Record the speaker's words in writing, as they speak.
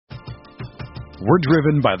We're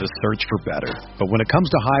driven by the search for better. But when it comes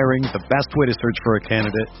to hiring, the best way to search for a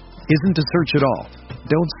candidate isn't to search at all.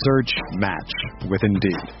 Don't search, match with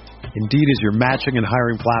Indeed. Indeed is your matching and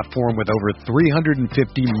hiring platform with over 350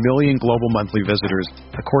 million global monthly visitors,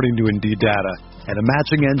 according to Indeed data, and a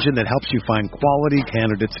matching engine that helps you find quality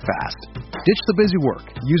candidates fast. Ditch the busy work.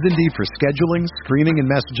 Use Indeed for scheduling, screening, and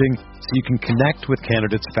messaging so you can connect with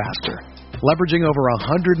candidates faster. Leveraging over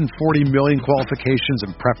 140 million qualifications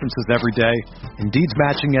and preferences every day, Indeed's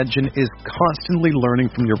matching engine is constantly learning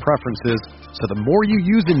from your preferences, so the more you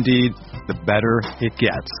use Indeed, the better it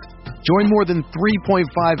gets. Join more than 3.5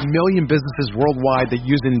 million businesses worldwide that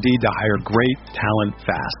use Indeed to hire great talent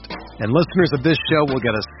fast. And listeners of this show will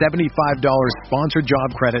get a $75 sponsored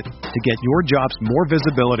job credit to get your jobs more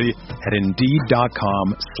visibility at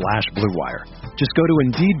Indeed.com/Blue Wire. Just go to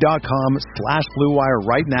Indeed.com/Blue Wire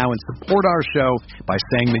right now and support our show by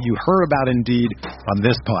saying that you heard about Indeed on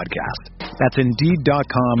this podcast. That's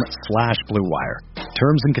Indeed.com/Blue Wire.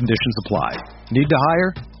 Terms and conditions apply. Need to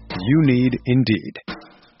hire? You need Indeed.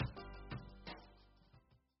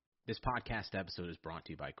 This podcast episode is brought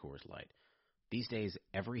to you by Coors Light. These days,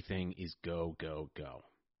 everything is go, go, go.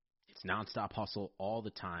 It's nonstop hustle all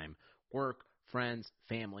the time. Work, friends,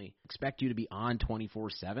 family expect you to be on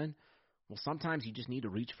 24/7. Well, sometimes you just need to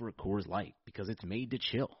reach for a Coors Light because it's made to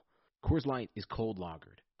chill. Coors Light is cold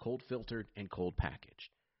lagered, cold filtered, and cold packaged.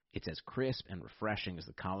 It's as crisp and refreshing as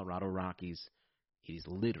the Colorado Rockies. It is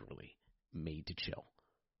literally made to chill.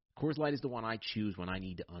 Coors Light is the one I choose when I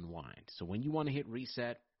need to unwind. So when you want to hit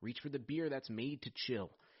reset, reach for the beer that's made to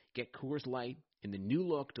chill. Get Coors Light in the new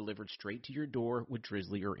look delivered straight to your door with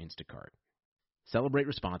Drizzly or Instacart. Celebrate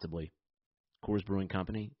responsibly. Coors Brewing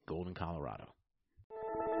Company, Golden, Colorado.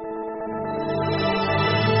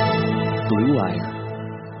 Blue Wire.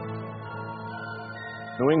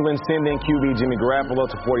 New England's sending QB Jimmy Garoppolo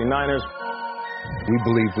to 49ers. We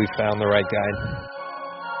believe we found the right guy.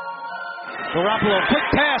 Garoppolo, quick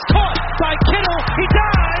pass, caught by Kittle. He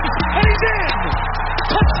dives, and he's in.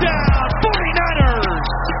 Touchdown, 49ers.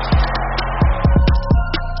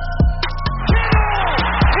 Kittle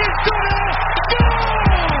is gonna go.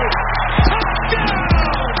 Touchdown.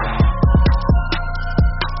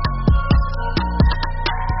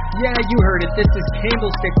 Yeah, you heard it. This is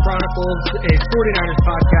Candlestick Chronicles, a 49ers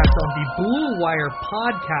podcast on the Blue Wire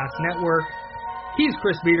Podcast Network. He's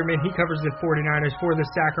Chris Biederman. He covers the 49ers for the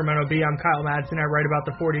Sacramento Bee. I'm Kyle Madsen. I write about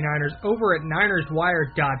the 49ers over at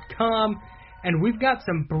NinersWire.com. And we've got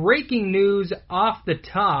some breaking news off the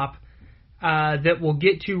top that we'll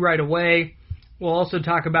get to right away. We'll also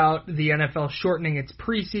talk about the NFL shortening its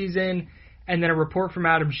preseason, and then a report from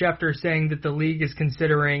Adam Schefter saying that the league is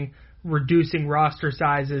considering reducing roster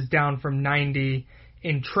sizes down from 90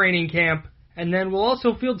 in training camp. And then we'll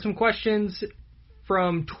also field some questions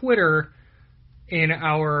from Twitter in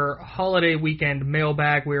our holiday weekend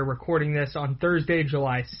mailbag. We are recording this on Thursday,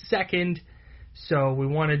 July 2nd, so we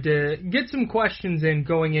wanted to get some questions in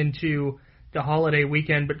going into the holiday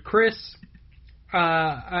weekend. But Chris,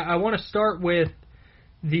 I want to start with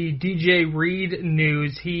the DJ Reed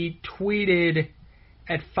news. He tweeted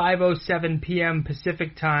at 5:07 p.m.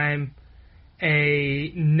 Pacific time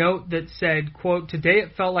a note that said, quote, "Today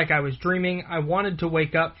it felt like I was dreaming. I wanted to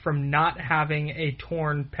wake up from not having a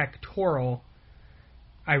torn pectoral.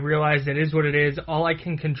 I realize it is what it is. All I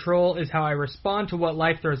can control is how I respond to what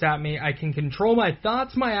life throws at me. I can control my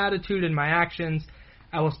thoughts, my attitude, and my actions.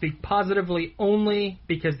 I will speak positively only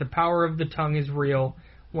because the power of the tongue is real.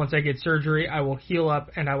 Once I get surgery, I will heal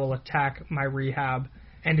up and I will attack my rehab."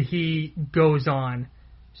 And he goes on.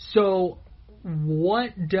 So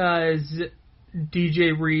what does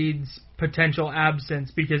DJ Reed's potential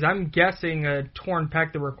absence, because I'm guessing a torn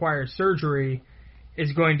pec that requires surgery,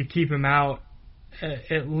 is going to keep him out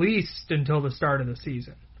at least until the start of the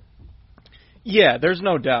season? Yeah, there's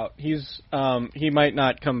no doubt. He might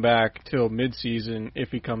not come back till midseason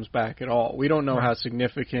if he comes back at all. We don't know how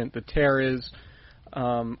significant the tear is.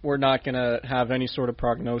 We're not going to have any sort of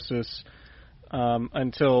prognosis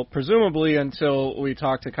presumably until we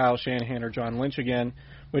talk to Kyle Shanahan or John Lynch again,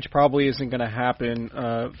 which probably isn't going to happen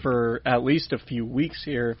for at least a few weeks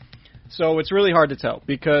here. So it's really hard to tell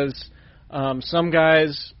because some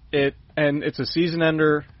guys, it's a season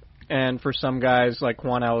ender, and for some guys like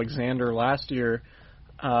Quan Alexander last year,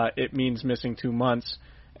 it means missing 2 months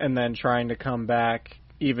and then trying to come back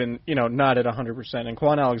even, not at 100%. And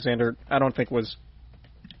Quan Alexander, I don't think was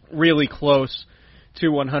really close to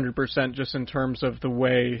 100% just in terms of the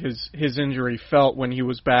way his injury felt when he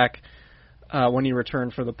was back, when he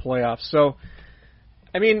returned for the playoffs. So,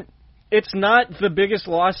 I mean, It's not the biggest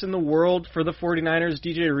loss in the world for the 49ers.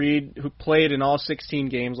 DJ Reed, who played in all 16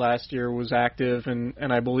 games last year, was active, and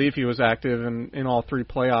I believe he was active in all 3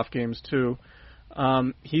 playoff games too.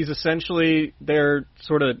 He's essentially their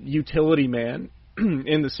sort of utility man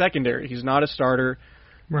in the secondary. He's not a starter.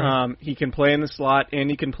 Right. He can play in the slot, and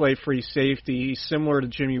he can play free safety. He's similar to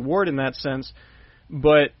Jimmy Ward in that sense.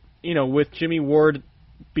 But, with Jimmy Ward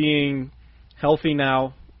being healthy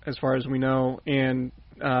now, as far as we know, and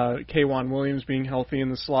K'Wan Williams being healthy in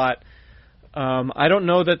the slot, I don't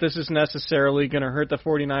know that this is necessarily going to hurt the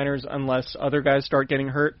 49ers unless other guys start getting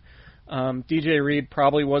hurt. DJ Reed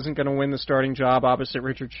probably wasn't going to win the starting job opposite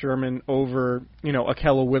Richard Sherman over,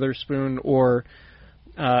 Ahkello Witherspoon or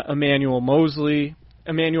Emmanuel Mosley.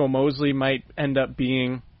 Emmanuel Mosley might end up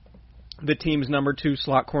being the team's number 2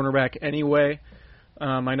 slot cornerback anyway.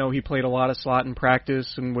 I know he played a lot of slot in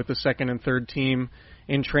practice and with the second and third team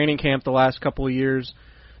in training camp the last couple of years.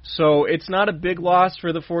 So it's not a big loss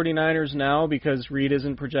for the 49ers now because Reed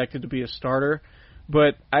isn't projected to be a starter.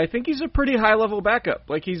 But I think he's a pretty high-level backup.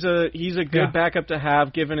 Like, he's a good backup to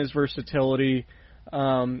have given his versatility.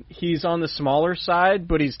 He's on the smaller side,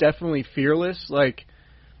 but he's definitely fearless. Like,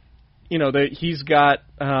 he's got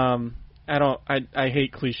I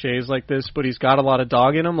hate cliches like this, but he's got a lot of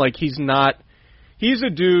dog in him. Like, he's a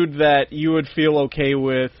dude that you would feel okay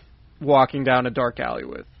with walking down a dark alley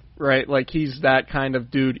with, right? Like, he's that kind of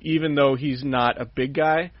dude, even though he's not a big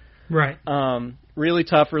guy. Right. Really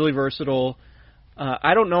tough, really versatile.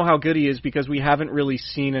 I don't know how good he is because we haven't really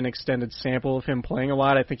seen an extended sample of him playing a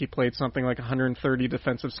lot. I think he played something like 130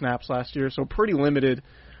 defensive snaps last year, so pretty limited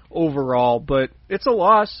overall. But it's a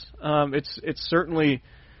loss. It certainly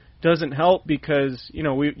doesn't help because,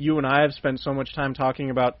 you and I have spent so much time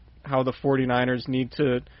talking about how the 49ers need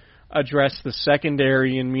to address the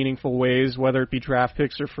secondary in meaningful ways, whether it be draft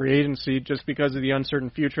picks or free agency, just because of the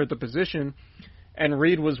uncertain future at the position. And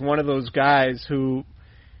Reed was one of those guys who,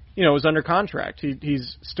 is under contract.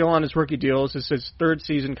 He's still on his rookie deal. This is his 3rd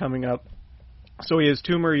season coming up. So he has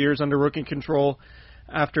 2 more years under rookie control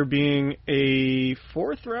after being a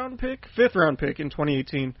 5th round pick in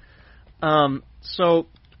 2018. So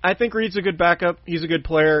I think Reed's a good backup. He's a good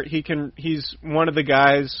player. He's one of the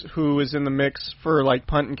guys who is in the mix for like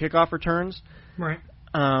punt and kickoff returns. Right.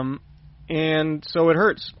 And so it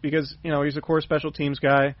hurts because, he's a core special teams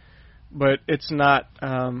guy, but it's not,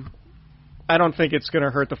 I don't think it's going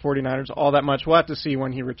to hurt the 49ers all that much. We'll have to see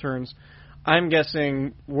when he returns. I'm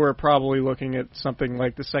guessing we're probably looking at something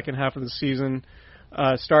like the second half of the season,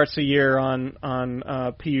 starts the year on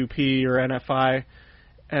PUP or NFI,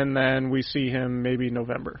 and then we see him maybe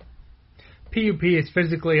November. PUP is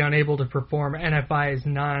physically unable to perform. NFI is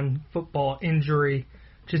non-football injury,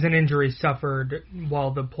 which is an injury suffered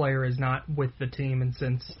while the player is not with the team. And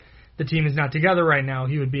since the team is not together right now,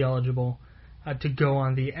 he would be eligible to go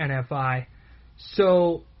on the NFI.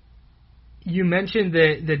 So you mentioned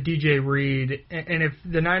the DJ Reed, and if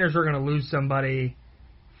the Niners are going to lose somebody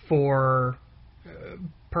for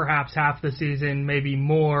perhaps half the season, maybe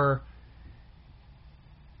more,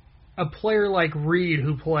 a player like Reed,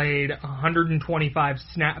 who played 125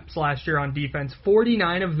 snaps last year on defense,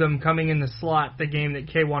 49 of them coming in the slot, the game that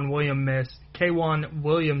K'Wan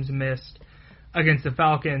Williams missed against the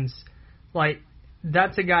Falcons, like,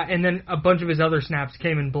 that's a guy, and then a bunch of his other snaps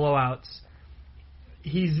came in blowouts.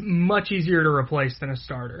 He's much easier to replace than a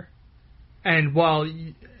starter. And while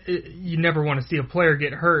you never want to see a player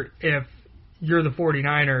get hurt, if you're the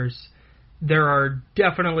 49ers, there are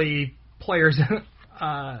definitely players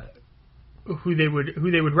who they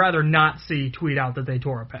would rather not see tweet out that they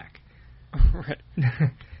tore a pec. Right.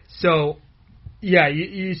 So, yeah,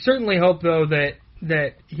 you certainly hope, though,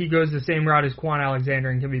 that he goes the same route as Quan Alexander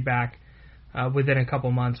and can be back within a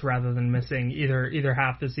couple months rather than missing either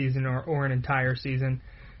half the season or an entire season.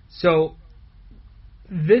 So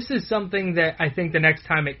this is something that I think the next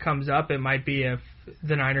time it comes up, it might be if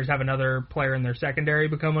the Niners have another player in their secondary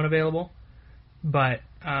become unavailable. But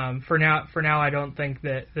for now, I don't think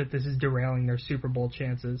that this is derailing their Super Bowl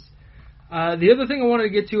chances. The other thing I wanted to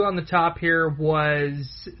get to on the top here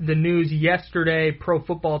was the news yesterday. Pro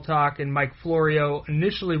Football Talk and Mike Florio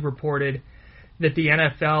initially reported that the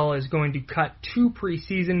NFL is going to cut 2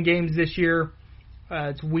 preseason games this year.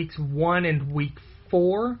 It's weeks 1 and week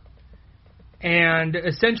 4. And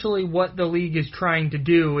essentially what the league is trying to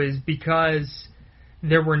do is, because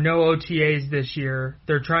there were no OTAs this year,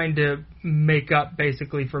 they're trying to make up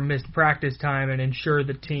basically for missed practice time and ensure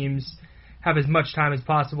that teams have as much time as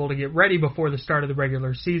possible to get ready before the start of the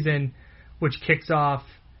regular season, which kicks off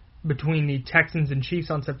between the Texans and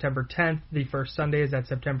Chiefs on September 10th. The first Sunday is at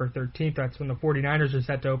September 13th. That's when the 49ers are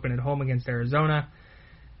set to open at home against Arizona.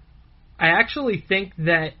 I actually think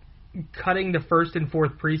that cutting the first and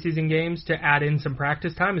fourth preseason games to add in some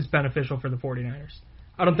practice time is beneficial for the 49ers.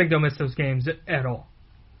 I don't think they'll miss those games at all.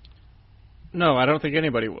 No, I don't think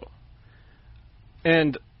anybody will.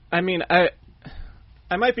 And, I mean,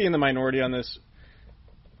 I might be in the minority on this.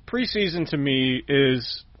 Preseason, to me,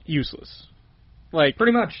 is useless. Like,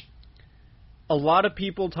 pretty much. A lot of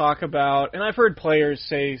people talk about, and I've heard players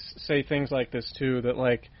say things like this, too, that,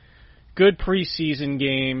 like, good preseason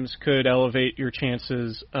games could elevate your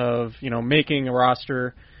chances of, making a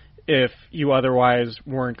roster if you otherwise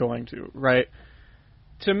weren't going to, right?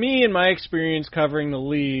 To me, in my experience covering the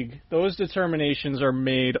league, those determinations are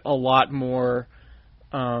made a lot more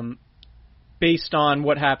based on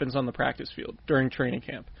what happens on the practice field during training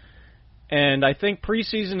camp. And I think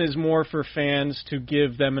preseason is more for fans to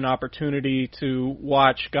give them an opportunity to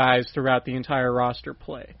watch guys throughout the entire roster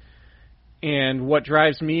play. And what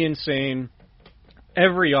drives me insane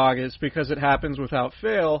every August, because it happens without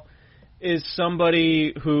fail, is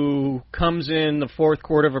somebody who comes in the fourth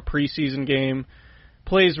quarter of a preseason game,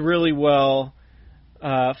 plays really well,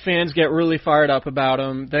 fans get really fired up about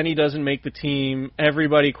him, then he doesn't make the team,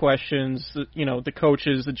 everybody questions, the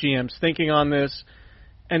coaches, the GMs thinking on this,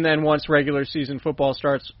 and then once regular season football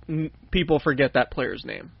starts, people forget that player's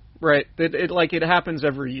name, right? It happens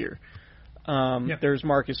every year. Yep. There's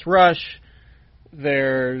Marcus Rush,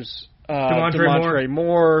 there's Demontre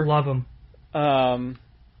Moore. Love him.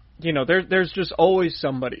 There's just always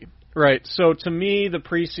somebody, right? So to me, the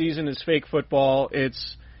preseason is fake football.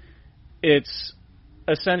 It's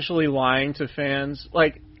essentially lying to fans.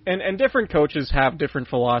 Like, and different coaches have different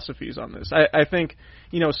philosophies on this. I think,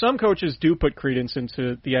 some coaches do put credence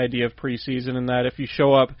into the idea of preseason, and that if you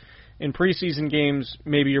show up in preseason games,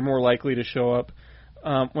 maybe you're more likely to show up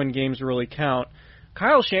when games really count.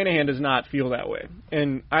 Kyle Shanahan does not feel that way.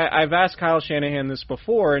 And I've asked Kyle Shanahan this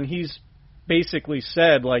before, and he's basically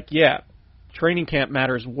said, training camp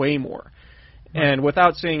matters way more. Right. And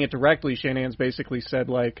without saying it directly, Shanahan's basically said,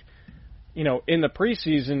 in the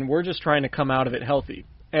preseason, we're just trying to come out of it healthy.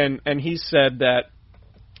 And he said that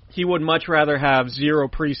he would much rather have 0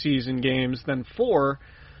 preseason games than 4,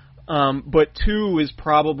 but 2 is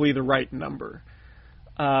probably the right number.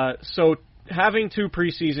 So having 2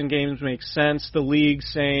 preseason games makes sense. The league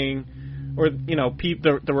saying, or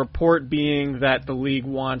the report being that the league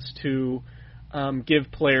wants to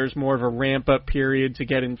give players more of a ramp-up period to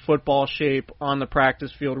get in football shape on the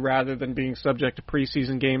practice field rather than being subject to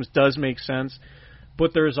preseason games does make sense.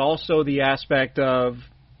 But there's also the aspect of,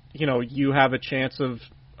 you have a chance of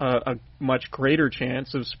a much greater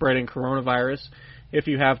chance of spreading coronavirus if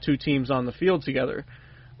you have 2 teams on the field together.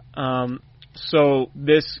 So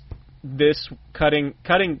this cutting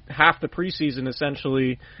half the preseason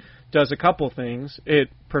essentially does a couple things. It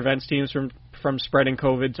prevents teams from spreading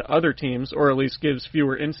COVID to other teams, or at least gives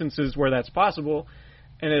fewer instances where that's possible,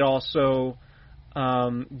 and it also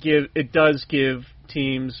does give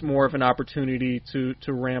teams more of an opportunity to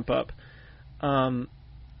ramp up,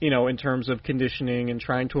 in terms of conditioning and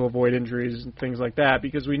trying to avoid injuries and things like that.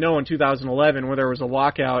 Because we know in 2011, where there was a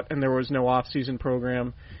lockout and there was no off-season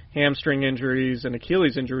program, hamstring injuries and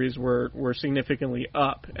Achilles injuries were significantly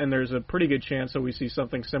up, and there's a pretty good chance that we see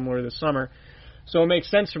something similar this summer. So it makes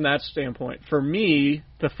sense from that standpoint. For me,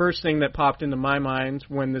 the first thing that popped into my mind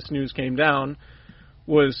when this news came down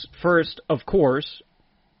was, first, of course,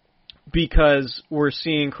 because we're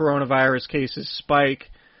seeing coronavirus cases spike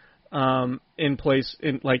throughout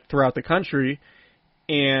the country,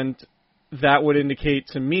 and that would indicate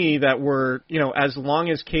to me that we're, as long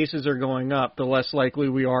as cases are going up, the less likely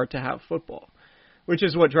we are to have football, which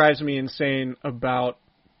is what drives me insane about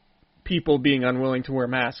people being unwilling to wear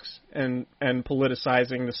masks and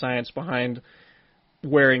politicizing the science behind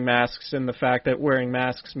wearing masks and the fact that wearing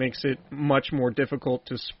masks makes it much more difficult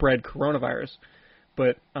to spread coronavirus.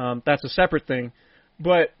 But that's a separate thing.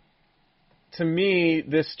 But to me,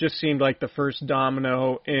 this just seemed like the first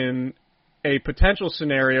domino in a potential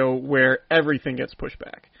scenario where everything gets pushed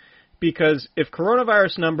back. Because if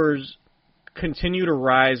coronavirus numbers continue to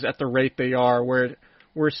rise at the rate they are, where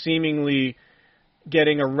we're seemingly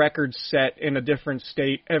getting a record set in a different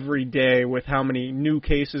state every day with how many new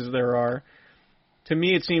cases there are, to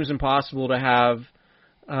me it seems impossible to have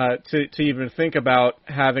to even think about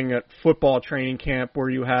having a football training camp where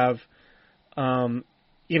you have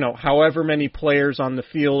however many players on the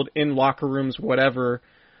field, in locker rooms, whatever,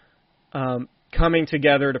 coming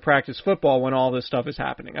together to practice football when all this stuff is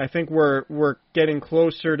happening. I think we're getting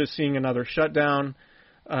closer to seeing another shutdown,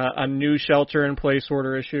 a new shelter-in-place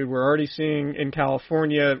order issued. We're already seeing in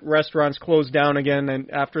California restaurants close down again, and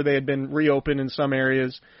after they had been reopened in some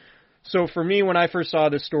areas. So for me, when I first saw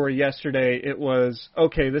this story yesterday, it was,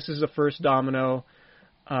 okay, this is the first domino.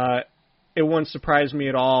 It wouldn't surprise me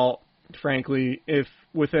at all, frankly, if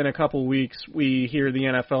within a couple weeks we hear the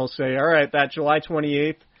NFL say, all right, that July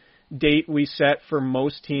 28th date we set for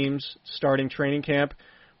most teams starting training camp,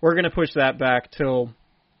 we're going to push that back till,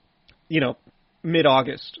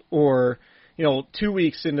 mid-August or, 2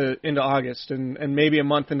 weeks into August and maybe a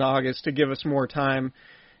month into August to give us more time,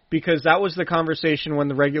 because that was the conversation when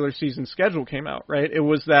the regular season schedule came out, right? It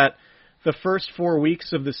was that the first 4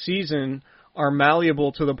 weeks of the season are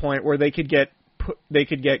malleable to the point where they could get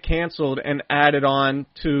canceled and added on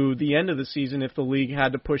to the end of the season if the league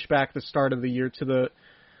had to push back the start of the year to the,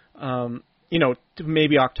 to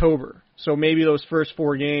maybe October. So maybe those first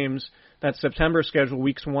 4 games, that September schedule,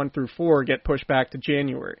 weeks 1 through 4, get pushed back to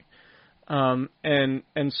January.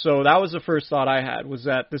 And so that was the first thought I had, was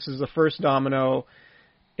that this is the first domino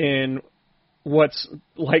in what's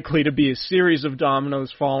likely to be a series of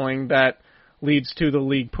dominoes falling that leads to the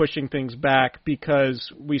league pushing things back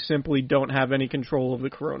because we simply don't have any control of the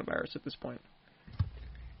coronavirus at this point.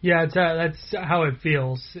 Yeah, that's how it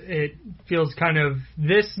feels. It feels kind of,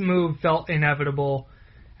 this move felt inevitable,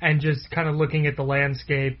 and just kind of looking at the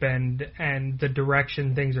landscape and the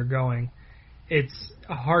direction things are going, it's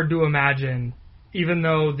hard to imagine, even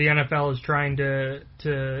though the NFL is trying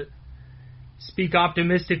to speak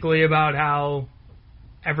optimistically about how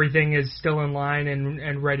everything is still in line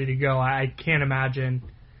and ready to go. I can't imagine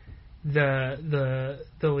the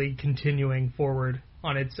league continuing forward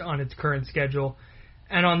on its current schedule.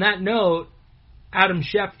 And on that note, Adam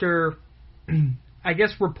Schefter, I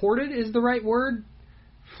guess reported is the right word,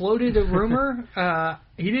 floated a rumor.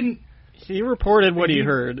 He reported what he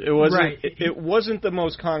heard. It wasn't right. It wasn't the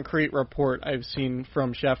most concrete report I've seen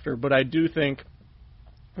from Schefter, but I do think,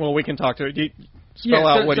 well, we can talk to it. Spell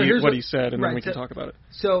out what he said, and then we can talk about it.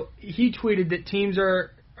 So he tweeted that teams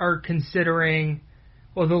are considering,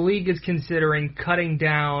 well, the league is considering cutting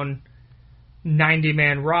down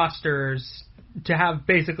 90-man rosters to have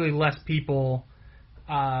basically less people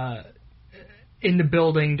in the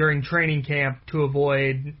building during training camp to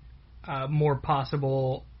avoid more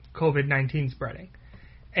possible COVID-19 spreading.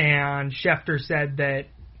 And Schefter said that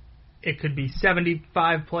it could be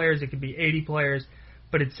 75 players, it could be 80 players,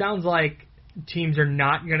 but it sounds like teams are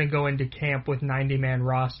not going to go into camp with 90-man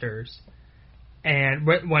rosters and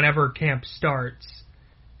whenever camp starts.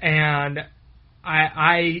 And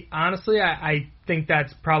I honestly think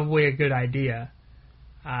that's probably a good idea.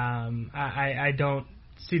 I don't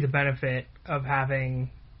see the benefit of having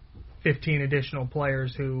 15 additional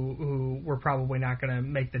players who were probably not going to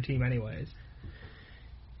make the team anyways.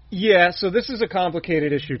 Yeah, so this is a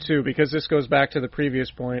complicated issue too, because this goes back to the previous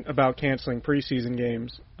point about canceling preseason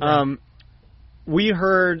games. Right. We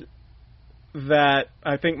heard that,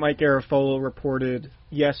 I think Mike Garafolo reported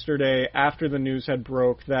yesterday after the news had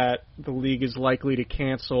broke that the league is likely to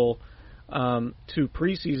cancel 2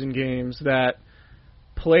 preseason games, that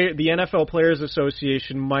the NFL Players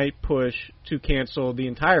Association might push to cancel the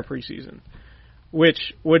entire preseason,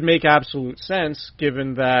 which would make absolute sense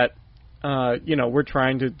given that we're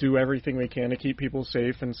trying to do everything we can to keep people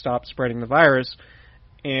safe and stop spreading the virus.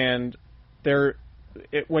 And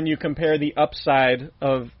when you compare the upside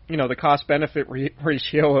of, the cost-benefit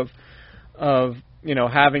ratio of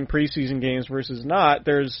having preseason games versus not,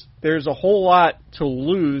 there's a whole lot to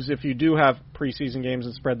lose if you do have preseason games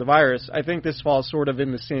and spread the virus. I think this falls sort of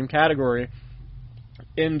in the same category,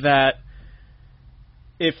 in that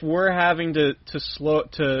if we're having to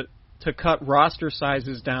cut roster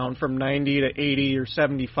sizes down from 90 to 80 or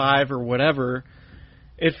 75 or whatever,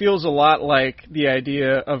 it feels a lot like the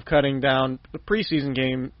idea of cutting down the preseason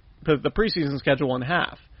schedule in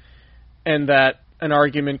half. And that an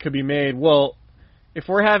argument could be made, well, if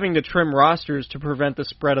we're having to trim rosters to prevent the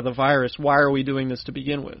spread of the virus, why are we doing this to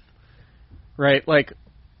begin with? Right? Like,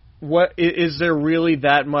 what is there really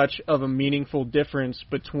that much of a meaningful difference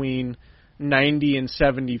between 90 and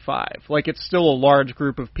 75? Like, it's still a large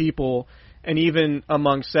group of people, and even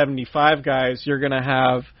among 75 guys, you're going to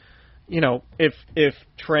have, if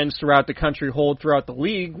trends throughout the country hold throughout the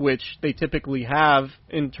league, which they typically have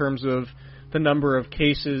in terms of the number of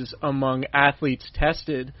cases among athletes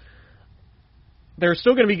tested, there's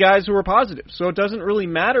still going to be guys who are positive. So it doesn't really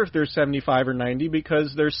matter if they're 75 or 90,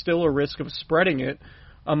 because there's still a risk of spreading it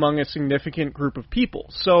among a significant group of people.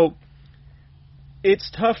 So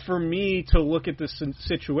it's tough for me to look at this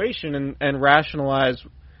situation and rationalize,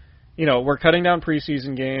 we're cutting down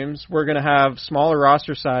preseason games, we're going to have smaller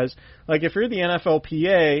roster size. Like, if you're the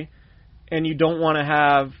NFLPA and you don't want to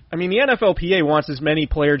have, the NFLPA wants as many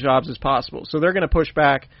player jobs as possible, so they're going to push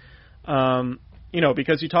back,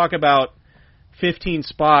 because you talk about 15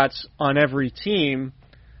 spots on every team.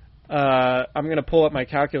 I'm going to pull up my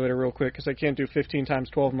calculator real quick because I can't do 15 times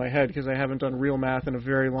 12 in my head because I haven't done real math in a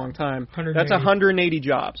very long time. 180. That's 180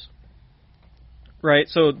 jobs, right?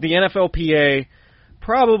 So the NFLPA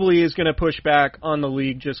probably is going to push back on the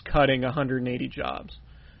league just cutting 180 jobs,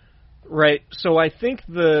 right? So I think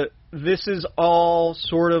this is all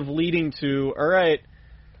sort of leading to, all right,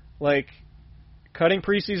 like cutting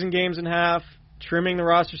preseason games in half, trimming the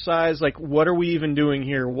roster size, like what are we even doing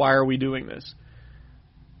here? Why are we doing this?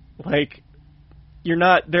 Like, you're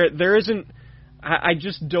not, there isn't, I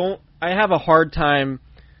just don't, I have a hard time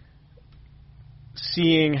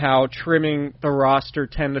seeing how trimming the roster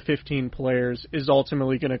 10 to 15 players is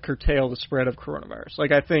ultimately going to curtail the spread of coronavirus.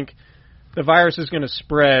 Like, I think the virus is going to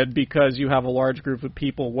spread because you have a large group of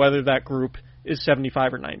people, whether that group is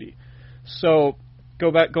 75 or 90. So,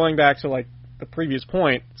 going back to, like, the previous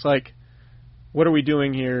point, it's like, what are we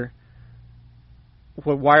doing here?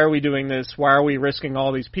 Why are we doing this? Why are we risking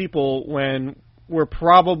all these people when we're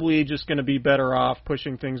probably just going to be better off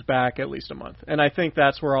pushing things back at least a month? And I think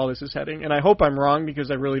that's where all this is heading. And I hope I'm wrong because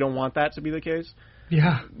I really don't want that to be the case.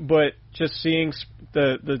 Yeah. But just seeing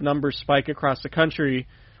the numbers spike across the country,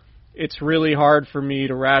 it's really hard for me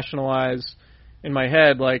to rationalize in my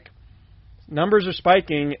head, like, numbers are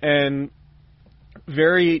spiking and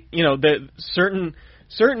very, that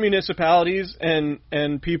certain municipalities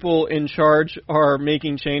and people in charge are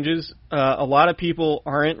making changes. A lot of people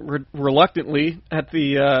aren't reluctantly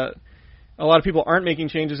a lot of people aren't making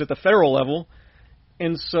changes at the federal level.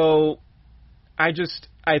 And so I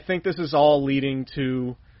think this is all leading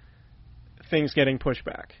to things getting pushed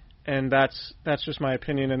back. And that's just my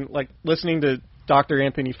opinion. And like listening to Dr.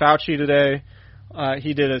 Anthony Fauci today,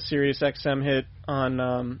 he did a Sirius XM hit on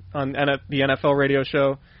the NFL radio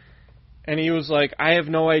show. And he was like, I have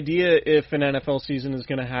no idea if an NFL season is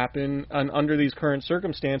going to happen. And under these current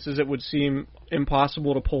circumstances, it would seem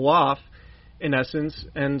impossible to pull off, in essence.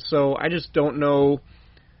 And so I just don't know,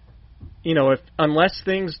 unless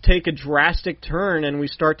things take a drastic turn and we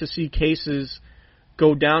start to see cases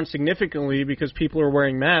go down significantly because people are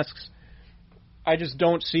wearing masks, I just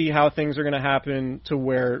don't see how things are going to happen to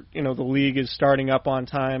where, the league is starting up on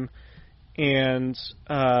time and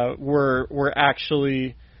we're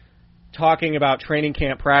actually talking about training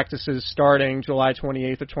camp practices starting July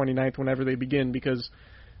 28th or 29th, whenever they begin, because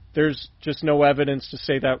there's just no evidence to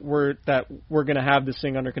say that we're going to have this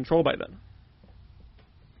thing under control by then.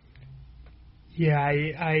 Yeah,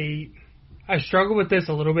 I struggle with this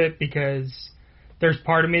a little bit because there's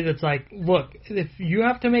part of me that's like, look, if you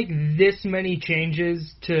have to make this many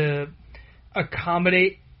changes to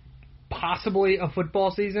accommodate possibly a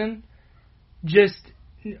football season, just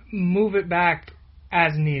move it back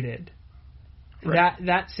as needed. Right.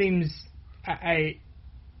 That seems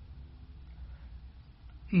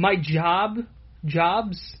my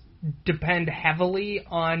jobs depend heavily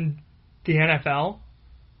on the NFL,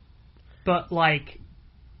 but like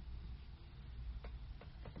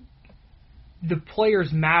the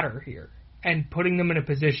players matter here, and putting them in a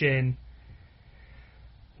position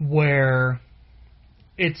where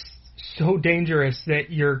it's so dangerous that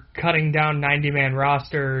you're cutting down 90-man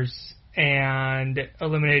rosters and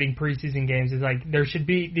eliminating preseason games is like,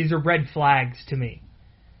 these are red flags to me.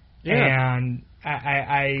 Yeah. And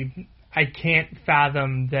I can't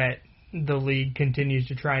fathom that the league continues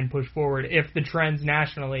to try and push forward if the trends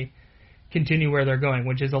nationally continue where they're going,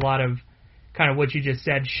 which is a lot of kind of what you just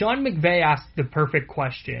said. Sean McVay asked the perfect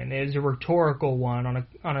question. It was a rhetorical one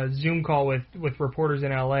on a Zoom call with reporters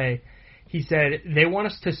in LA. He said, they want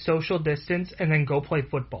us to social distance and then go play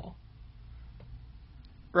football.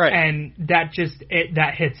 Right. And that hits it.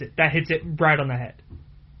 That hits it right on the head.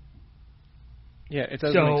 Yeah, it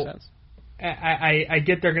doesn't make sense. I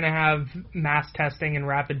get they're going to have mass testing and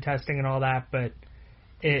rapid testing and all that, but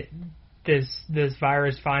this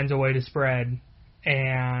virus finds a way to spread,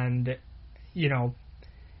 and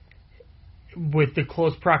with the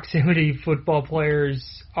close proximity football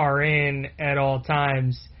players are in at all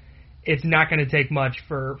times, it's not going to take much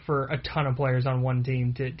for a ton of players on one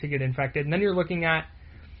team to get infected. And then you're looking at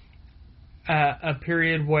a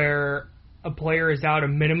period where a player is out a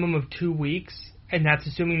minimum of 2 weeks, and that's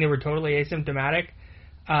assuming they were totally asymptomatic.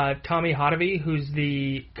 Tommy Hotovy, who's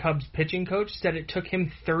the Cubs pitching coach, said it took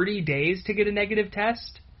him 30 days to get a negative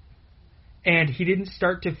test, and he didn't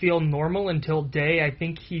start to feel normal until day, I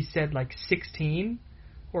think he said like 16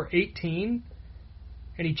 or 18,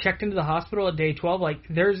 and he checked into the hospital at day 12. Like,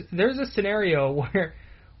 there's a scenario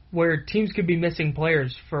where teams could be missing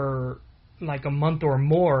players for like a month or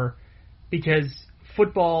more, because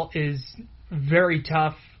football is very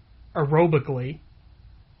tough aerobically,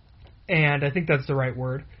 and I think that's the right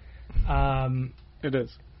word. It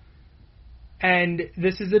is. And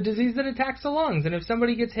this is a disease that attacks the lungs. And if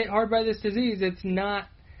somebody gets hit hard by this disease, it's not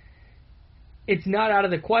out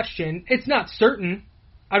of the question. It's not certain.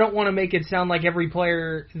 I don't want to make it sound like every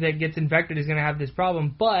player that gets infected is going to have this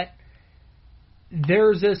problem, but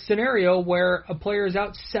there's a scenario where a player is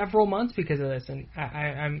out several months because of this, and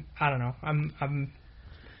I don't know.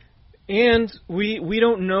 And we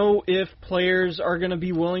don't know if players are going to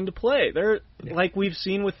be willing to play. Like we've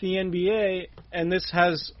seen with the NBA, and this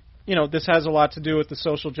has a lot to do with the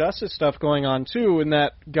social justice stuff going on too, in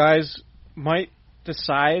that guys might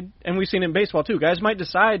decide, and we've seen it in baseball too, guys might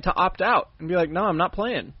decide to opt out and be like, no, I'm not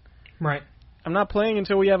playing. Right. I'm not playing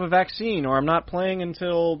until we have a vaccine, or I'm not playing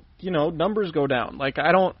until, numbers go down. Like,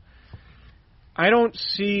 I don't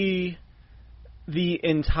see the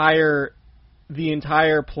entire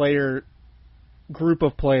group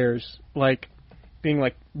of players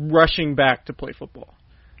being rushing back to play football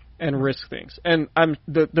and risk things. And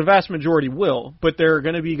the vast majority will, but there are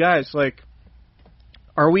going to be guys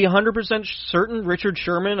are we 100% certain Richard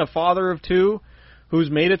Sherman, a father of two,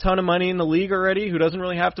 who's made a ton of money in the league already, who doesn't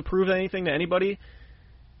really have to prove anything to anybody,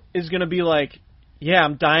 is going to be yeah,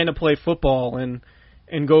 I'm dying to play football and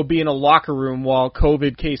go be in a locker room while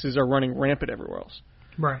COVID cases are running rampant everywhere else.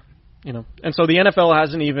 Right. And so the NFL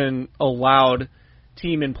hasn't even allowed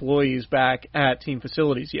team employees back at team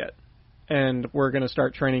facilities yet. And we're going to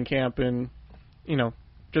start training camp in,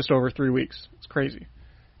 just over 3 weeks. It's crazy.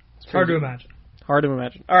 It's hard to imagine. Hard to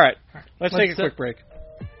imagine. All right. Let's take a quick break.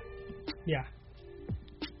 Yeah.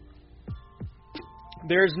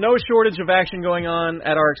 There's no shortage of action going on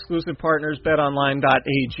at our exclusive partners,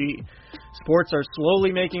 BetOnline.ag. Sports are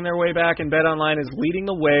slowly making their way back, and BetOnline is leading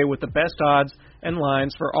the way with the best odds and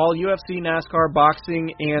lines for all UFC, NASCAR,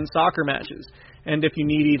 boxing, and soccer matches. And if you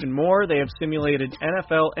need even more, they have simulated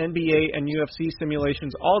NFL, NBA, and UFC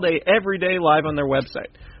simulations all day, every day, live on their website.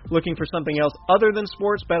 Looking for something else other than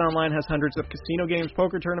sports? BetOnline has hundreds of casino games,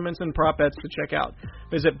 poker tournaments, and prop bets to check out.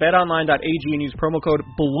 Visit betonline.ag and use promo code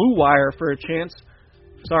BLUEWIRE for a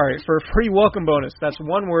free welcome bonus. That's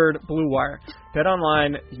one word, BLUEWIRE.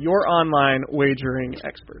 BetOnline, your online wagering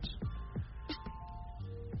experts.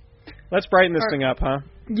 Let's brighten this thing up, huh?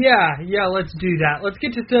 Yeah, let's do that. Let's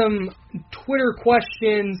get to some Twitter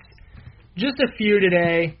questions. Just a few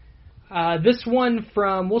today.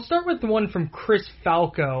 We'll start with the one from Chris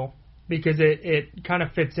Falco, because it kind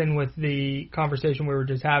of fits in with the conversation we were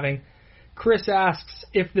just having. Chris asks,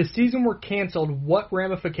 if the season were canceled, what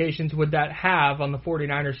ramifications would that have on the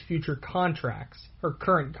 49ers' future contracts, or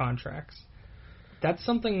current contracts? That's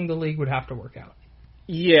something the league would have to work out.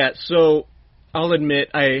 Yeah, so I'll admit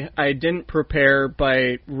I didn't prepare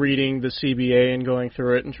by reading the CBA and going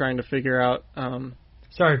through it and trying to figure out...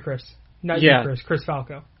 Sorry, Chris. Not you, Chris. Chris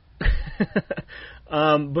Falco.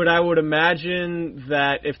 But I would imagine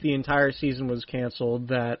that if the entire season was canceled,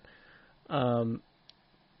 that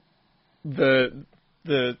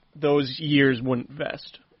those years wouldn't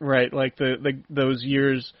vest, right? Those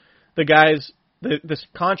years, the guys, the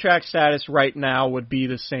contract status right now would be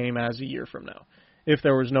the same as a year from now if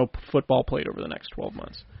there was no football played over the next 12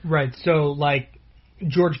 months. Right. So,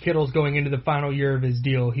 George Kittle's going into the final year of his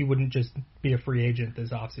deal, he wouldn't just be a free agent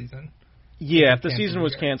this offseason. Yeah, if the season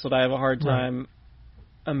was canceled, I have a hard time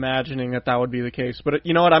imagining that would be the case. But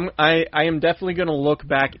you know what? I am definitely going to look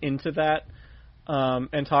back into that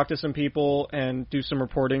and talk to some people and do some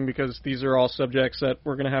reporting, because these are all subjects that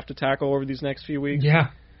we're going to have to tackle over these next few weeks. Yeah.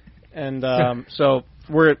 And so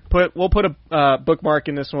we'll put a bookmark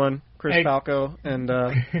in this one, Chris Falco, and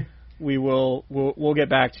we'll get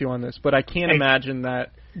back to you on this. But I can't imagine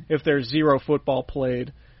that if there's zero football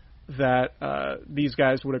played, that these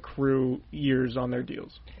guys would accrue years on their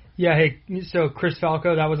deals. Yeah, so Chris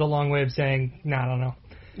Falco, that was a long way of saying, I don't know.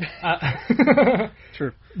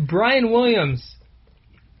 True. Brian Williams.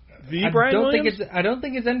 Brian Williams? I don't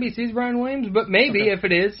think it's NBC's Brian Williams, but maybe if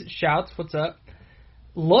it is, shouts, what's up?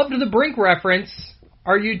 Loved the Brink reference.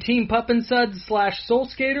 Are you Team Pup and Suds / Soul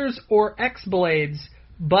Skaters or X-Blades?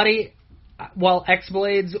 Buddy, while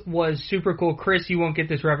X-Blades was super cool, Chris, you won't get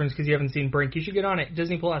this reference because you haven't seen Brink. You should get on it.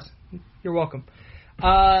 Disney Plus. You're welcome.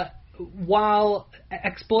 While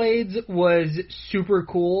X-Blades was super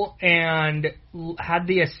cool and had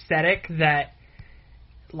the aesthetic that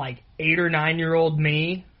 8 or 9-year-old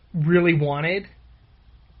me really wanted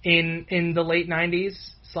in the late 90s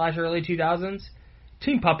 / early 2000s,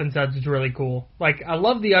 Team Pup and Suds is really cool. I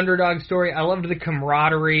love the underdog story. I loved the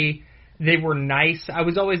camaraderie. They were nice. I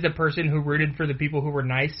was always the person who rooted for the people who were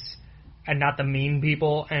nice and not the mean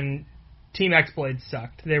people. And Team X-Blades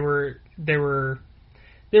sucked. They were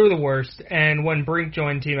They were the worst. And when Brink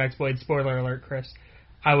joined Team X-Blade, spoiler alert, Chris,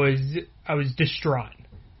 I was distraught.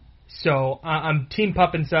 So I'm Team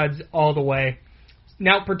Pup and Suds all the way.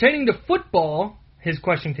 Now, pertaining to football, his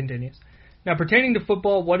question continues. Now, pertaining to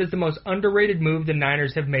football, what is the most underrated move the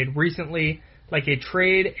Niners have made recently? Like a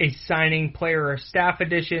trade, a signing, player, or staff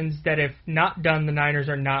additions that if not done, the Niners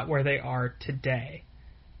are not where they are today?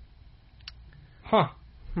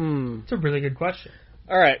 It's a really good question.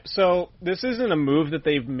 All right, so this isn't a move that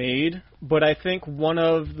they've made, but I think one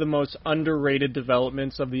of the most underrated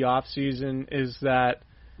developments of the offseason is that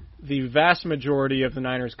the vast majority of the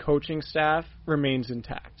Niners coaching staff remains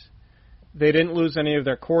intact. They didn't lose any of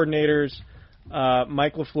their coordinators.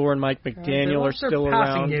 Mike LaFleur and Mike McDaniel are still around.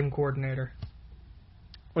 Passing game coordinator.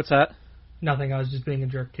 What's that? Nothing. I was just being a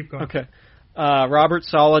jerk. Keep going. Okay. Robert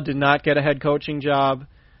Saleh did not get a head coaching job.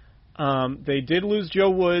 They did lose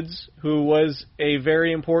Joe Woods, who was a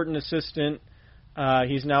very important assistant.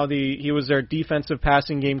 He's now he was their defensive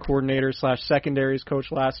passing game coordinator / secondaries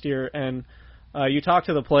coach last year. And you talk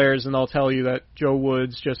to the players, and they'll tell you that Joe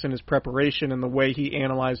Woods, just in his preparation and the way he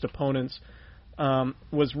analyzed opponents,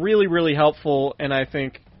 was really, really helpful, and I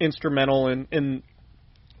think instrumental in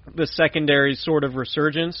the secondary sort of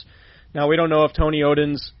resurgence. Now, we don't know if Tony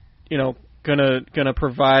Oden's, gonna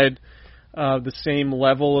provide the same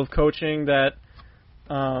level of coaching that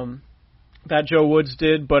Joe Woods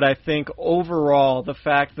did, but I think overall the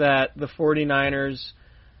fact that the 49ers,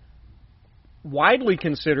 widely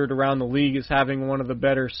considered around the league as having one of the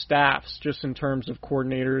better staffs just in terms of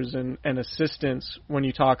coordinators and assistants when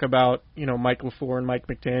you talk about, Mike LaFleur and Mike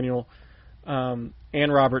McDaniel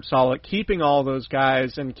and Robert Saleh, keeping all those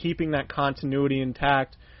guys and keeping that continuity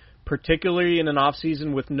intact, particularly in an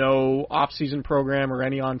offseason with no offseason program or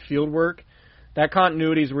any on-field work. That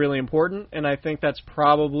continuity is really important, and I think that's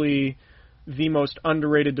probably the most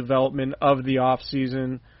underrated development of the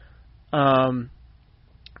offseason.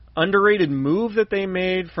 Underrated move that they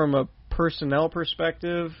made from a personnel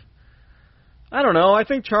perspective, I don't know. I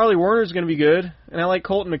think Charlie Warner's going to be good, and I like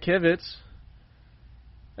Colton McKivitz.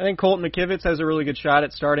 I think Colton McKivitz has a really good shot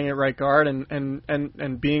at starting at right guard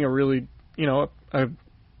and being a really, a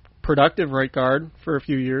productive right guard for a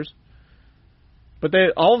few years. But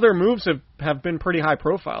all of their moves have been pretty high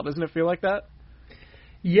profile. Doesn't it feel like that?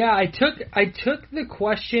 Yeah, I took the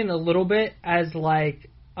question a little bit as like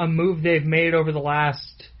a move they've made over the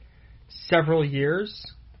last several years.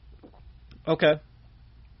 Okay.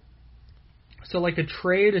 So like a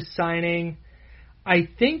trade, a signing. I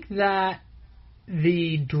think that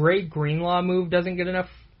the Dre Greenlaw move doesn't get enough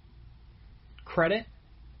credit.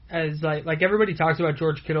 As like everybody talks about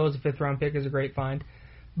George Kittle as a 5th round pick is a great find.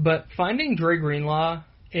 But finding Dre Greenlaw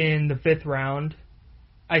in the 5th round,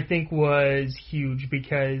 I think was huge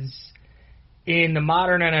because in the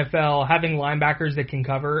modern NFL, having linebackers that can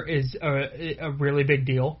cover is a really big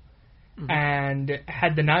deal. Mm-hmm. And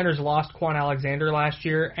had the Niners lost Quan Alexander last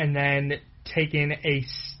year and then taken a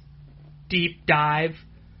steep dive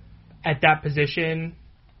at that position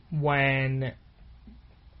when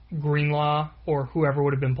Greenlaw or whoever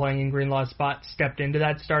would have been playing in Greenlaw's spot stepped into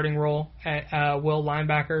that starting role at will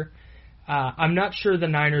linebacker, I'm not sure the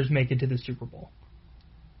Niners make it to the Super Bowl.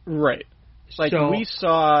 Right. We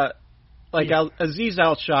saw, Azeez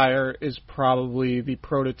Al-Shire is probably the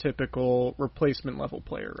prototypical replacement level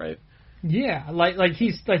player, right? Yeah,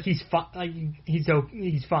 he's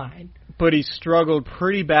fine. But he struggled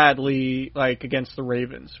pretty badly, against the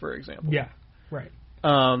Ravens, for example. Yeah, right.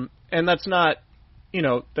 And that's not,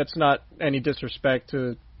 that's not any disrespect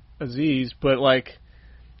to Azeez, but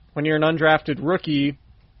when you're an undrafted rookie,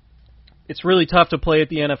 it's really tough to play at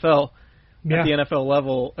the NFL. Yeah. At the NFL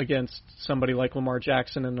level against somebody like Lamar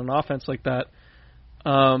Jackson in an offense like that.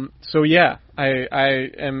 So yeah, I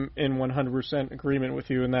am in 100% agreement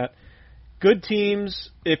with you in that. Good teams,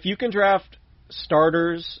 if you can draft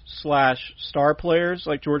starters / star players,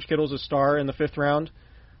 like George Kittle's a star in the 5th round,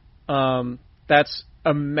 that's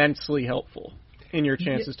immensely helpful in your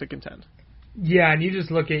chances to contend. Yeah, and you just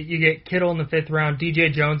you get Kittle in the 5th round.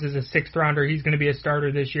 DJ Jones is a 6th rounder. He's going to be a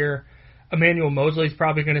starter this year. Emmanuel Mosley's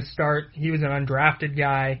probably going to start. He was an undrafted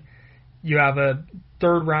guy. You have a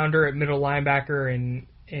 3rd rounder at middle linebacker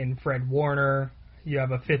in Fred Warner. You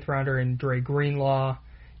have a 5th rounder in Dre Greenlaw.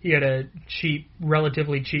 He had a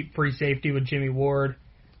relatively cheap free safety with Jimmy Ward.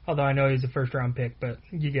 Although I know he's a 1st round pick, but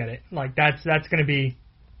you get it. That's going to be,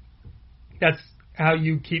 that's how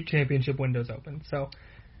you keep championship windows open. So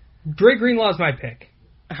Dre Greenlaw is my pick.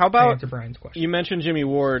 How about, to answer Brian's question. You mentioned Jimmy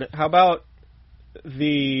Ward. How about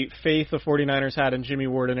the faith the 49ers had in Jimmy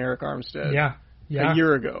Ward and Eric Armstead a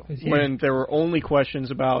year ago when there were only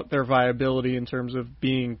questions about their viability in terms of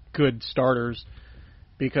being good starters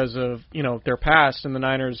because of, their past and the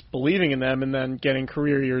Niners believing in them and then getting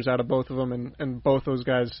career years out of both of them and both those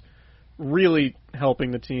guys really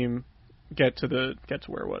helping the team get to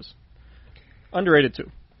where it was. Underrated too,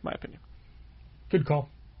 in my opinion. Good call.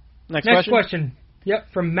 Next question.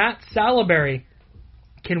 Yep, from Matt Salaberry.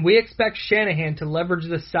 Can we expect Shanahan to leverage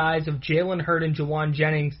the size of Jalen Hurd and Jauan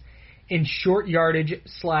Jennings in short yardage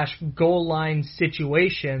 / goal line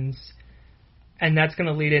situations? And that's going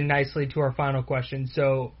to lead in nicely to our final question.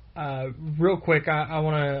 So, real quick,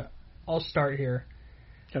 I'll start here.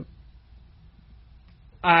 Yep.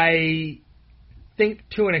 I think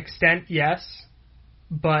to an extent, yes,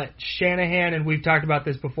 but Shanahan, and we've talked about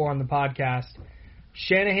this before on the podcast,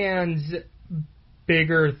 Shanahan's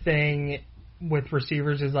bigger thing with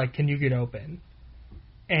receivers is like, can you get open?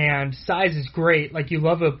 And size is great. Like, you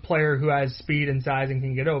love a player who has speed and size and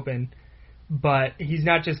can get open, but he's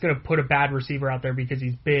not just going to put a bad receiver out there because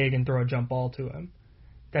he's big and throw a jump ball to him.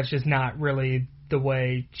 That's just not really the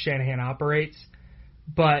way Shanahan operates.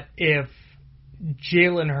 But if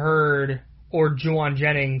Jalen Hurd or Jauan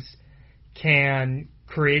Jennings can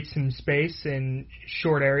create some space in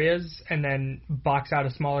short areas and then box out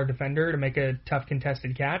a smaller defender to make a tough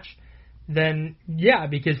contested catch, then yeah,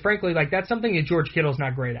 because frankly, like, that's something that George Kittle's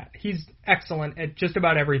not great at. He's excellent at just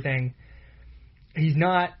about everything. He's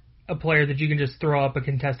not a player that you can just throw up a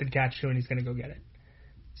contested catch to and he's going to go get it.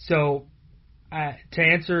 So to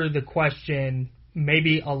answer the question,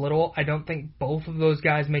 maybe a little. I don't think both of those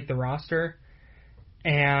guys make the roster.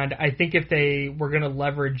 And I think if they were going to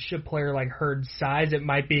leverage a player like Hurd's size, it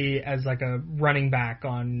might be as like a running back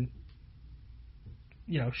on,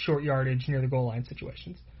 short yardage near the goal line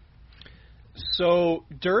situations. So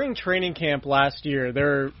during training camp last year,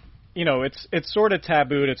 it's sort of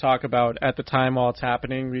taboo to talk about at the time while it's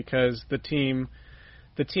happening because the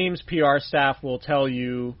team's PR staff will tell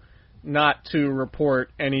you not to report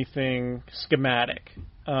anything schematic.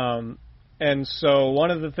 And so one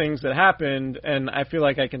of the things that happened, and I feel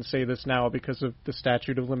like I can say this now because of the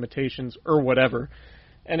statute of limitations or whatever,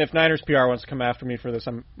 and if Niners PR wants to come after me for this,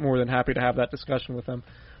 I'm more than happy to have that discussion with them.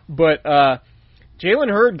 But Jalen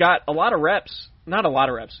Hurd got a lot of reps. Not a lot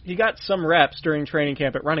of reps. He got some reps during training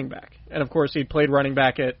camp at running back. And, of course, he played running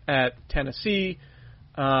back at Tennessee,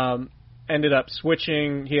 ended up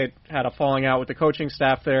switching. He had a falling out with the coaching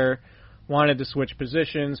staff there, wanted to switch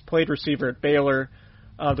positions, played receiver at Baylor.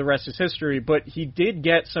 The rest is history. But he did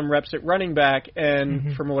get some reps at running back,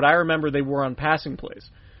 and from what I remember, they were on passing plays.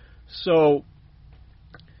 So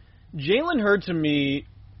Jalen Hurd, to me,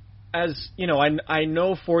 as you know, I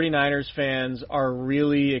know 49ers fans are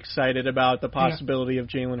really excited about the possibility of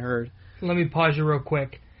Jalen Hurd. Let me pause you real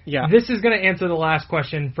quick. Yeah. This is going to answer the last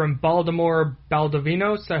question from Baltimore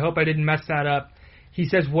Baldovinos. I hope I didn't mess that up. He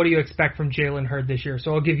says, what do you expect from Jalen Hurd this year?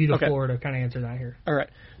 So I'll give you the floor to kind of answer that here. All right.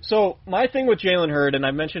 So my thing with Jalen Hurd, and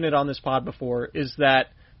I mentioned it on this pod before, is that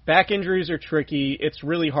back injuries are tricky. It's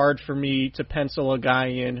really hard for me to pencil a guy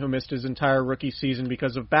in who missed his entire rookie season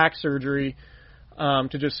because of back surgery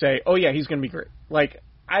to just say, oh, yeah, he's going to be great. Like,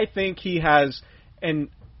 I think he has an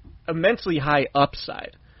immensely high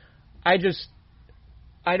upside. I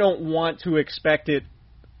don't want to expect it.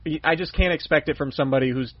 I just can't expect it from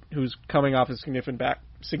somebody who's coming off a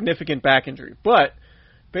significant back injury. But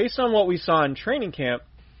based on what we saw in training camp,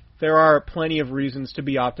 there are plenty of reasons to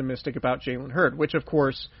be optimistic about Jalen Hurd, which of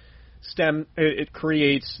course it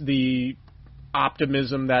creates the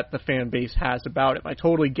optimism that the fan base has about him. I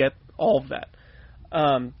totally get all of that.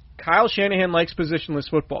 Kyle Shanahan likes positionless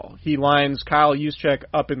football. He lines Kyle Juszczyk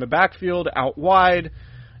up in the backfield, out wide.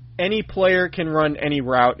 Any player can run any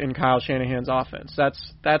route in Kyle Shanahan's offense.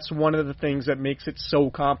 That's one of the things that makes it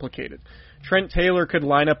so complicated. Trent Taylor could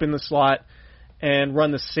line up in the slot and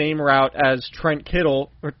run the same route as George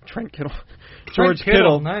Kittle,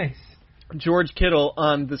 nice. George Kittle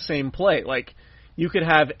on the same play. Like, you could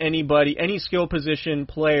have anybody, any skill position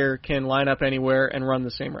player can line up anywhere and run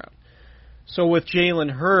the same route. So with Jalen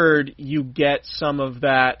Hurd, you get some of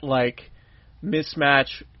that, like,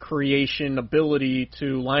 mismatch creation ability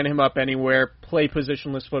to line him up anywhere, play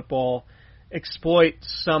positionless football, exploit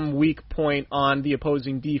some weak point on the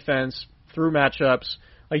opposing defense through matchups.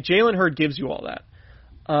 Like, Jalen Hurd gives you all that.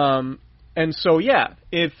 And so, yeah,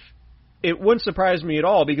 if it wouldn't surprise me at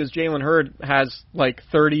all because Jalen Hurd has like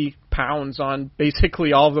 30 pounds on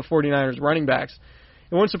basically all of the 49ers running backs.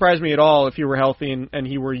 It wouldn't surprise me at all if he were healthy and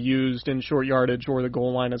he were used in short yardage or the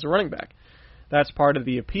goal line as a running back. That's part of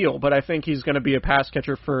the appeal. But I think he's going to be a pass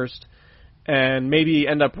catcher first and maybe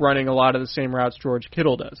end up running a lot of the same routes George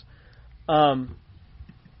Kittle does.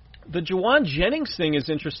 The Jauan Jennings thing is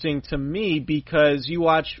interesting to me because you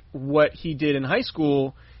watch what he did in high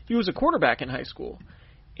school. He was a quarterback in high school.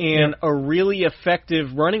 and a really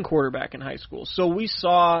effective running quarterback in high school. So we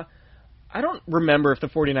saw, I don't remember if the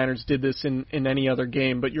 49ers did this in any other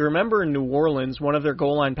game, but you remember in New Orleans, one of their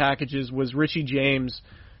goal line packages was Richie James,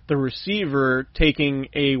 the receiver, taking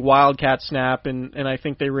a wildcat snap, and I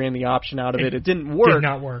think they ran the option out of it. It didn't work. Did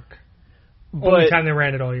not work. Only time they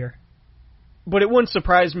ran it all year. But it wouldn't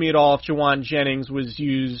surprise me at all if Jawan Jennings was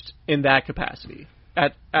used in that capacity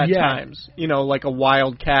at times. You know, like a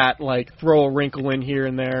wildcat, like throw a wrinkle in here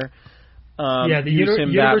and there. The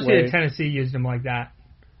University of Tennessee used him like that.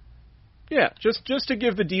 Yeah, just to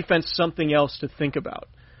give the defense something else to think about.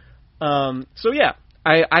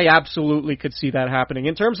 I absolutely could see that happening.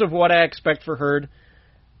 In terms of what I expect for Hurd,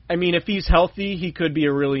 I mean, if he's healthy, he could be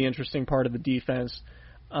a really interesting part of the defense.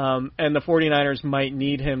 And the 49ers might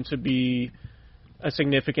need him to be a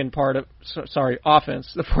significant part of,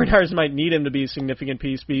 offense. The 49ers might need him to be a significant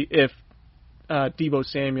piece if Deebo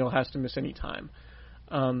Samuel has to miss any time.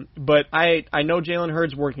 But I know Jalen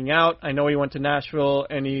Hurd's working out. I know he went to Nashville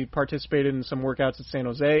and he participated in some workouts at San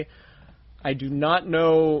Jose. I do not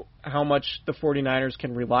know how much the 49ers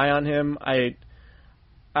can rely on him. I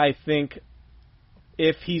think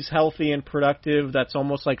if he's healthy and productive, that's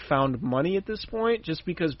almost like found money at this point, just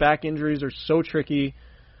because back injuries are so tricky.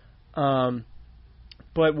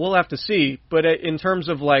 But we'll have to see. But in terms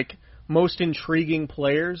of like most intriguing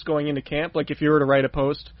players going into camp, like if you were to write a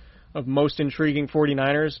post of most intriguing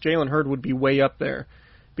 49ers, Jalen Hurd would be way up there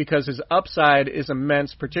because his upside is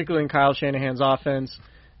immense, particularly in Kyle Shanahan's offense,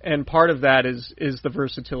 and part of that is the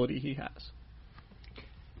versatility he has.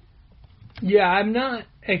 Yeah, I'm not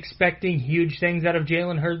expecting huge things out of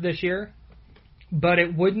Jalen Hurd this year, but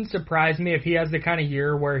it wouldn't surprise me if he has the kind of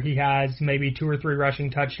year where he has maybe 2 or 3 rushing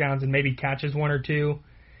touchdowns and maybe catches 1 or 2,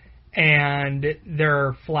 and there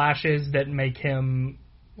are flashes that make him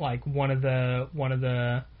like one of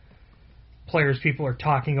the players people are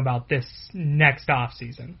talking about this next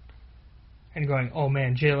offseason and going, oh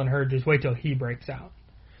man, Jalen Hurd, just wait till he breaks out.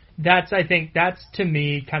 I think that's to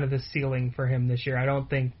me kind of the ceiling for him this year. I don't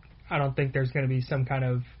think there's going to be some kind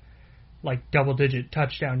of like double-digit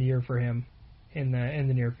touchdown year for him in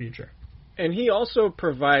the near future. And he also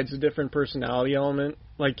provides a different personality element.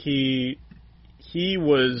 Like he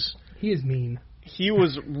is mean. He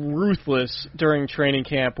was ruthless during training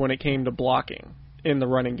camp when it came to blocking in the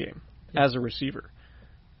running game as a receiver.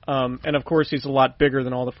 And of course he's a lot bigger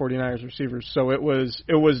than all the 49ers receivers, so it was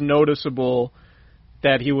noticeable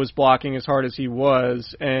that he was blocking as hard as he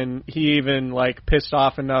was, and he even like pissed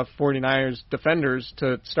off enough 49ers defenders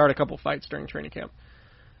to start a couple fights during training camp.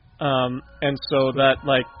 And so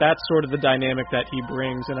that's sort of the dynamic that he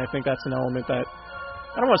brings, and I think that's an element that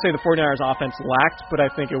I don't want to say the 49ers offense lacked, but I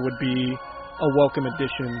think it would be a welcome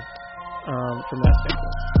addition from that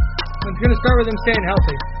standpoint. It's going to start with him staying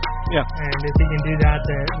healthy. Yeah. And if he can do that,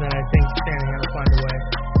 then I think Shanahan will find a way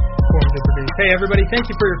for him to produce. Hey, everybody, thank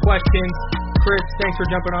you for your questions. Chris, thanks for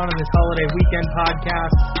jumping on this holiday weekend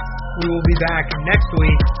podcast. We will be back next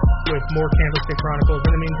week with more Candlestick Chronicles.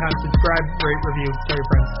 In the meantime, subscribe, rate, review, tell your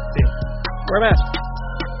friends. See you. Wear a mask.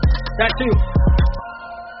 That too.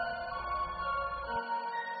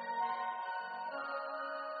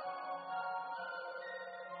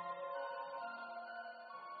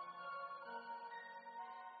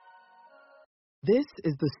 This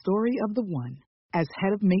is the story of the one. As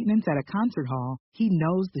head of maintenance at a concert hall, he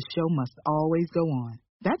knows the show must always go on.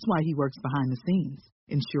 That's why he works behind the scenes,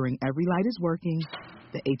 ensuring every light is working,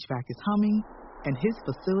 the HVAC is humming, and his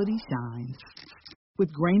facility shines.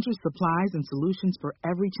 With Grainger's supplies and solutions for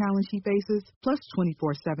every challenge he faces, plus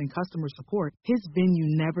 24/7 customer support, his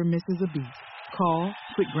venue never misses a beat. Call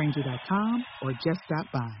quickgrainger.com or just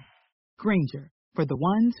stop by. Grainger, for the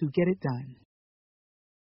ones who get it done.